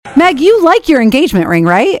Meg, you like your engagement ring,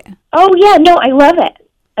 right? Oh, yeah. No, I love it.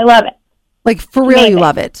 I love it. Like, for real, you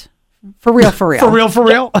love it. For real, for real. For real, for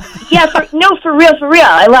real? Yeah, for real, for real.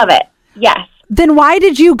 I love it. Yes. Then why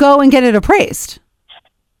did you go and get it appraised?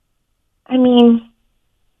 I mean,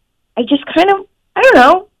 I just kind of, I don't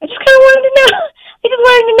know. I just kind of wanted to know. I just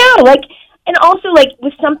wanted to know. Like, and also, like,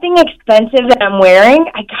 with something expensive that I'm wearing,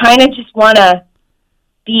 I kind of just want to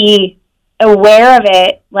be aware of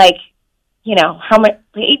it. Like, you know, how much,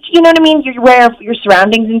 you know what I mean? You're aware of your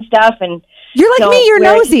surroundings and stuff. And you're like me, you're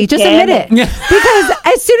nosy. Just admit it. Because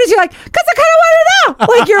as soon as you're like, because I kind of want to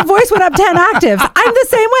know. Like, your voice went up 10 octaves. I'm the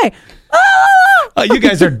same way. Oh, you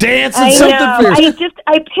guys are dancing something fierce.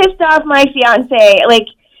 I pissed off my fiance. Like,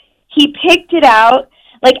 he picked it out.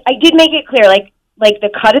 Like, I did make it clear, like the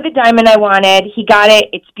cut of the diamond I wanted. He got it.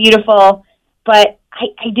 It's beautiful. But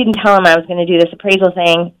I didn't tell him I was going to do this appraisal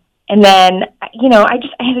thing. And then, you know, I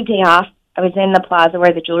had a day off. I was in the plaza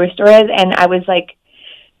where the jewelry store is, and I was, like,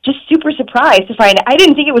 just super surprised to find it. I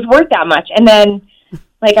didn't think it was worth that much. And then,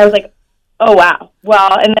 like, I was like, oh, wow.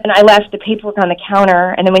 Well, and then I left the paperwork on the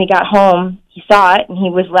counter, and then when he got home, he saw it, and he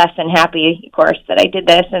was less than happy, of course, that I did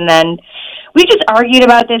this. And then we just argued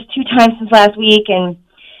about this 2 times since last week, and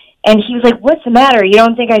he was like, what's the matter? You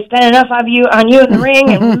don't think I spent enough on you in the ring?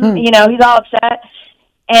 And, you know, he's all upset.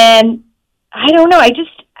 And I don't know.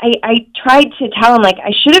 I tried to tell him, like,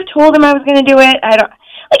 I should have told him I was going to do it.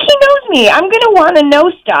 Like, he knows me. I'm going to want to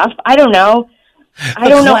know stuff. I don't know. I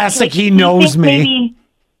don't know. Classic, like, he knows me. Maybe,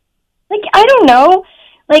 like, I don't know.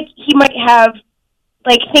 Like, he might have,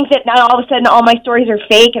 like, think that now all of a sudden all my stories are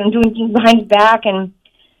fake and I'm doing things behind his back. And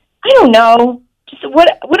I don't know. Just what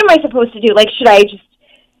am I supposed to do? Like, should I just,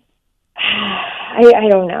 I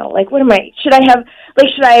don't know. Like, should I have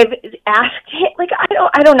asked him? Like,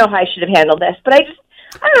 I don't know how I should have handled this, but I don't know.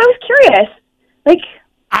 I was curious. Like,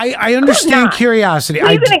 I understand curiosity.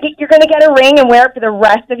 You're gonna get a ring and wear it for the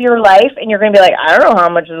rest of your life, and you're gonna be like, I don't know how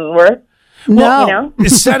much this is worth. No, you know?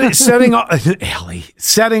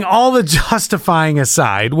 setting all the justifying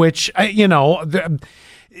aside, which you know,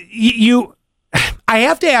 I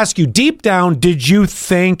have to ask you, deep down, did you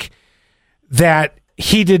think that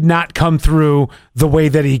he did not come through the way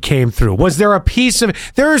that he came through? Was there a piece of,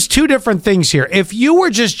 there's 2 different things here. If you were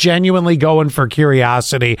just genuinely going for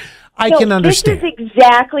curiosity, I can understand. This is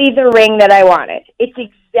exactly the ring that I wanted. It's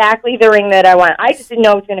exactly the ring that I wanted. I just didn't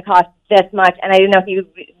know it was going to cost this much, and I didn't know if he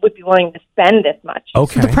would be willing to spend this much.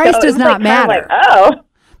 Okay. The price does not matter.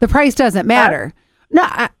 The price doesn't matter. No,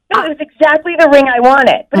 it was exactly the ring I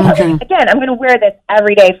wanted. But again, I'm going to wear this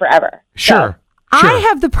every day forever. Sure. I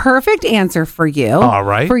have the perfect answer for you. All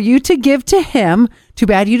right. For you to give to him. Too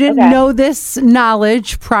bad you didn't know this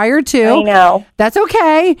knowledge prior to. I know. That's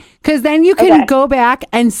okay. Because then you can go back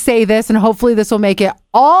and say this, and hopefully this will make it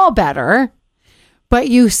all better. But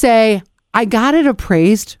you say, I got it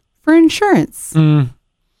appraised for insurance.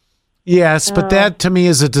 Yes, but that to me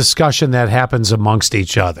is a discussion that happens amongst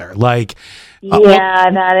each other. Like, no,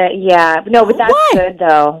 but that's good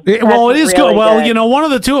though. It is really good. Well, you know, one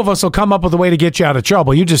of the 2 of us will come up with a way to get you out of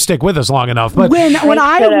trouble. You just stick with us long enough. But when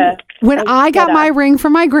I got my ring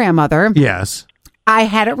from my grandmother, yes, I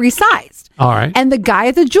had it resized. All right, and the guy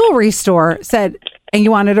at the jewelry store said, "And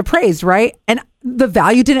you want it appraised, right?" And the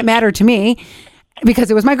value didn't matter to me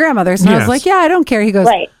because it was my grandmother's. And I was like, "Yeah, I don't care." He goes,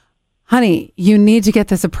 honey, you need to get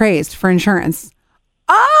this appraised for insurance.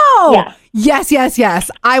 Oh,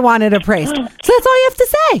 yes. I want it appraised. So that's all you have to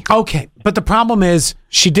say. Okay. But the problem is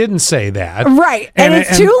she didn't say that. Right. And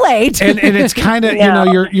it's too late. And it's kind of, you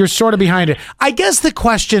know, you're sort of behind it. I guess the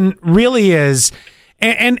question really is,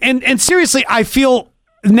 and seriously, I feel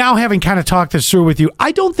now having kind of talked this through with you,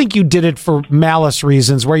 I don't think you did it for malice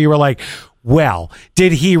reasons where you were like, well,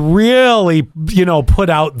 did he really, you know, put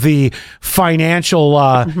out the financial,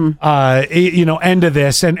 you know, end of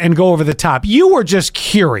this and go over the top? You were just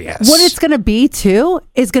curious. What it's going to be, too,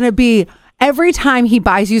 is going to be every time he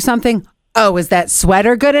buys you something, oh, is that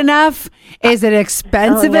sweater good enough? Is it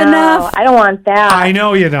expensive enough? I don't want that. I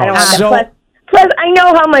know you don't. Plus, I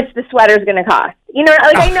know how much the sweater's going to cost. You know,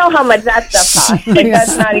 like, I know how much that stuff costs. Like,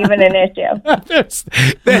 that's not even an issue.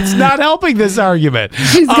 That's not helping this argument.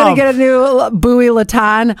 She's going to get a new Louis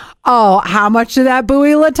Vuitton. Oh, how much did that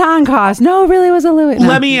Louis Vuitton cost? No, it really was a Louis. No.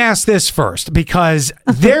 Let me ask this first, because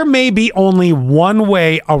there may be only one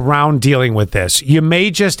way around dealing with this. You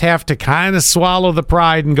may just have to kind of swallow the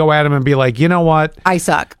pride and go at him and be like, you know what? I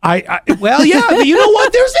suck. Well, yeah, but you know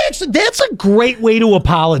what? That's a great way to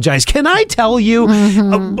apologize. Can I tell you?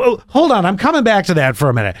 Hold on, I'm coming back to that for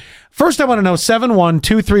a minute. First, I want to know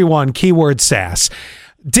 71231 keyword sass.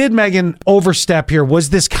 Did Megan overstep here? Was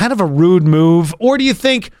this kind of a rude move, or do you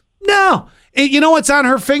think no? It's on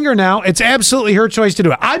her finger now. It's absolutely her choice to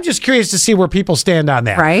do it. I'm just curious to see where people stand on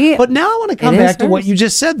that. Right. But now I want to come back to what you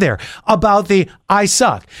just said there about the I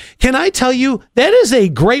suck. Can I tell you, that is a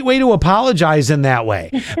great way to apologize in that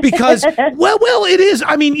way. Because, well, it is.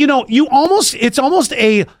 I mean, it's almost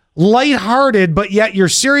a lighthearted, but yet you're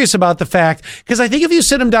serious about the fact, because I think if you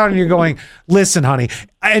sit him down and you're going, listen, honey,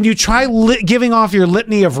 and you try giving off your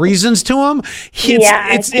litany of reasons to him,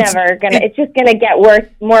 it's never gonna. It's just gonna get worse,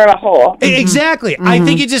 more of a hole. Exactly. Mm-hmm. I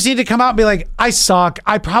think you just need to come out and be like, I suck.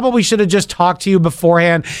 I probably should have just talked to you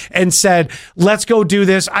beforehand and said, let's go do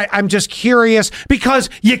this. I'm just curious, because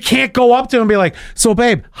you can't go up to him and be like, so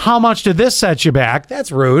babe, how much did this set you back?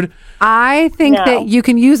 That's rude. I think that you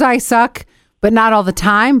can use I suck, but not all the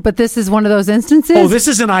time. But this is one of those instances. Oh, this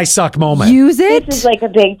is an I suck moment. Use it. This is like a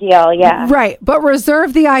big deal, yeah. Right, but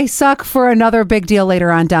reserve the I suck for another big deal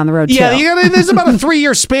later on down the road, too. Yeah, there's about a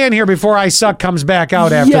 3-year span here before I suck comes back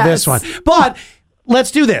out after this one. But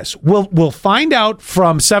let's do this. We'll find out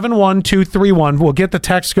from 71231. We'll get the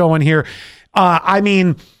text going here.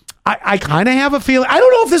 I kind of have a feeling. I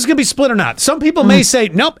don't know if this is going to be split or not. Some people may say,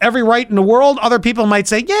 nope, every right in the world. Other people might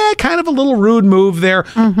say, yeah, kind of a little rude move there.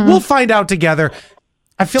 Mm-hmm. We'll find out together.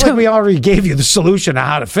 I feel like we already gave you the solution on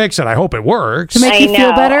how to fix it. I hope it works. To make you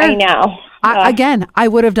feel better? I know. Again, I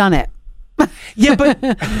would have done it. Yeah, but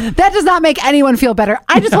that does not make anyone feel better.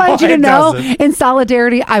 I just wanted you to know, in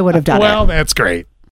solidarity, I would have done it. Well, that's great.